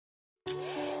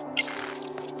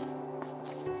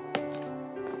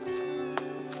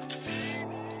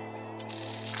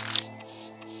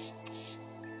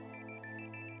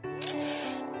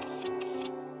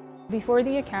Before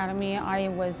the academy,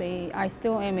 I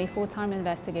still am a full-time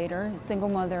investigator, single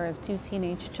mother of 2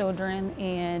 teenage children,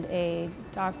 and a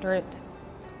doctorate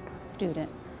student.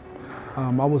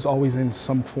 I was always in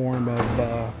some form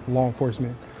of law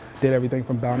enforcement, did everything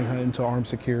from bounty hunting to armed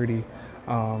security,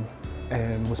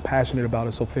 and was passionate about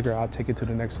it, so figured I'd take it to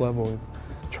the next level and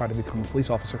try to become a police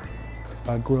officer.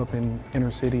 I grew up in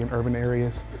inner city and urban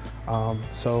areas,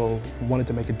 so wanted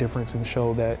to make a difference and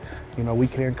show that, you know, we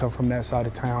can come from that side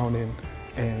of town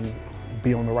and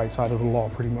be on the right side of the law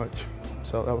pretty much.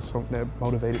 So that was something that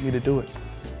motivated me to do it.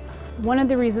 One of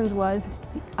the reasons was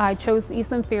I chose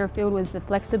Eastland-Fairfield was the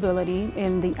flexibility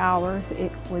in the hours.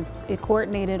 It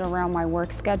coordinated around my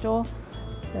work schedule.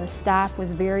 The staff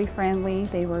was very friendly.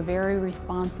 They were very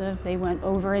responsive. They went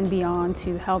over and beyond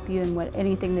to help you in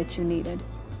anything that you needed.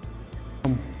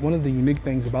 One of the unique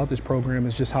things about this program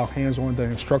is just how hands-on the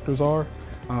instructors are.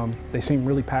 They seem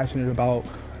really passionate about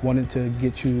wanting to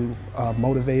get you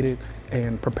motivated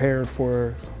and prepared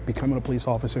for becoming a police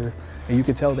officer. And you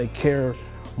can tell they care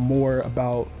more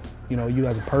about, you know, you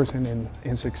as a person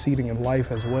and succeeding in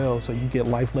life as well. So you get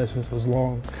life lessons as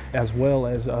well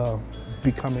as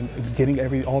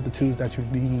getting all the tools that you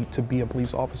need to be a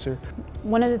police officer.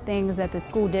 One of the things that the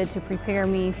school did to prepare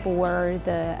me for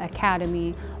the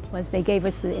academy was they gave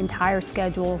us the entire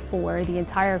schedule for the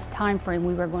entire time frame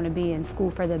we were going to be in school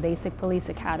for the basic police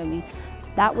academy.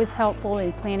 That was helpful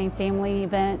in planning family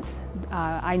events.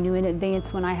 I knew in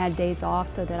advance when I had days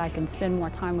off so that I can spend more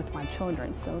time with my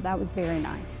children, so that was very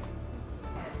nice.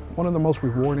 One of the most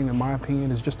rewarding, in my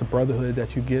opinion, is just the brotherhood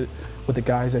that you get with the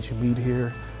guys that you meet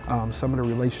here. Some of the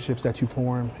relationships that you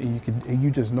form, and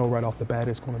you just know right off the bat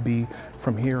it's going to be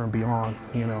from here and beyond.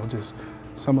 You know, just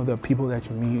some of the people that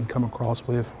you meet and come across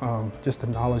with, just the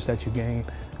knowledge that you gain,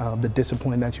 the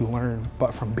discipline that you learn,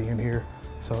 but from being here.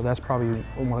 So that's probably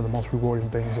one of the most rewarding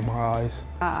things in my eyes.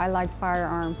 I like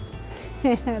firearms.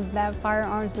 That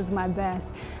firearms is my best.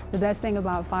 The best thing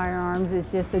about firearms is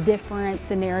just the different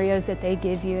scenarios that they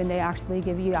give you, and they actually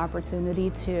give you the opportunity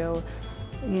to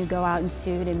go out and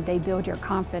shoot, and they build your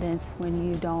confidence when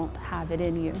you don't have it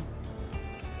in you.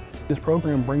 This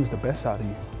program brings the best out of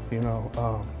you. You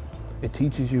know, it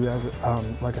teaches you,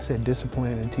 like I said,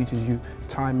 discipline. It teaches you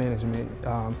time management.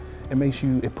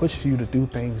 It pushes you to do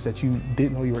things that you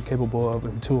didn't know you were capable of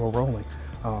until enrolling.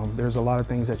 There's a lot of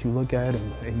things that you look at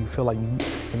and you feel like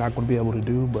you're not going to be able to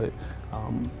do, but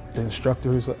the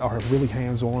instructors are really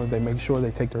hands-on. They make sure they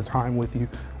take their time with you,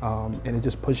 and it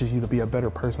just pushes you to be a better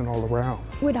person all around.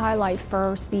 I would highlight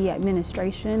first the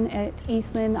administration at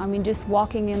Eastland. I mean, just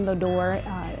walking in the door,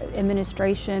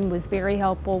 administration was very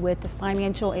helpful with the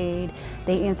financial aid.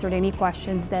 They answered any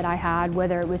questions that I had,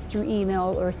 whether it was through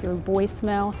email or through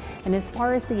voicemail. And as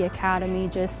far as the academy,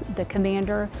 just the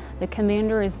commander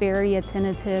is very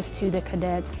attentive to the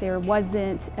cadets. There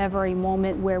wasn't ever a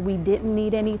moment where we didn't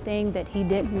need anything that he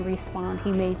didn't respond.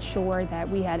 He made sure that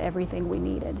we had everything we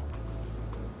needed.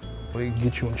 It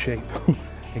gets you in shape.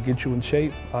 It gets you in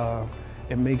shape.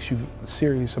 It makes you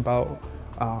serious about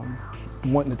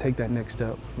wanting to take that next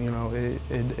step. You know,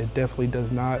 it definitely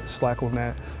does not slack on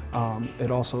that. It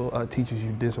also teaches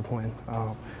you discipline,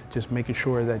 just making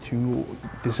sure that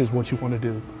this is what you want to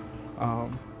do.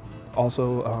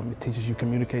 Also, it teaches you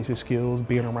communication skills,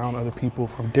 being around other people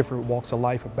from different walks of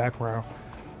life and background.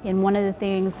 And one of the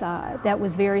things that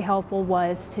was very helpful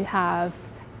was to have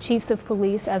chiefs of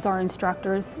police as our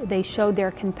instructors. They showed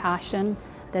their compassion,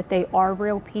 that they are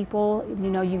real people. You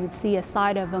know, you would see a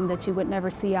side of them that you would never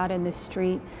see out in the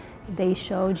street. They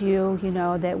showed you,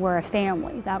 that we're a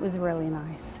family. That was really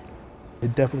nice.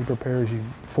 It definitely prepares you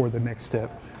for the next step.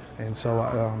 And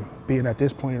so being at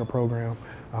this point in the program,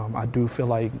 I do feel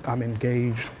like I'm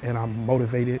engaged and I'm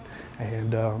motivated,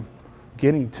 and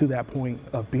getting to that point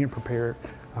of being prepared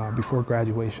before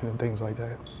graduation and things like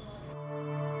that.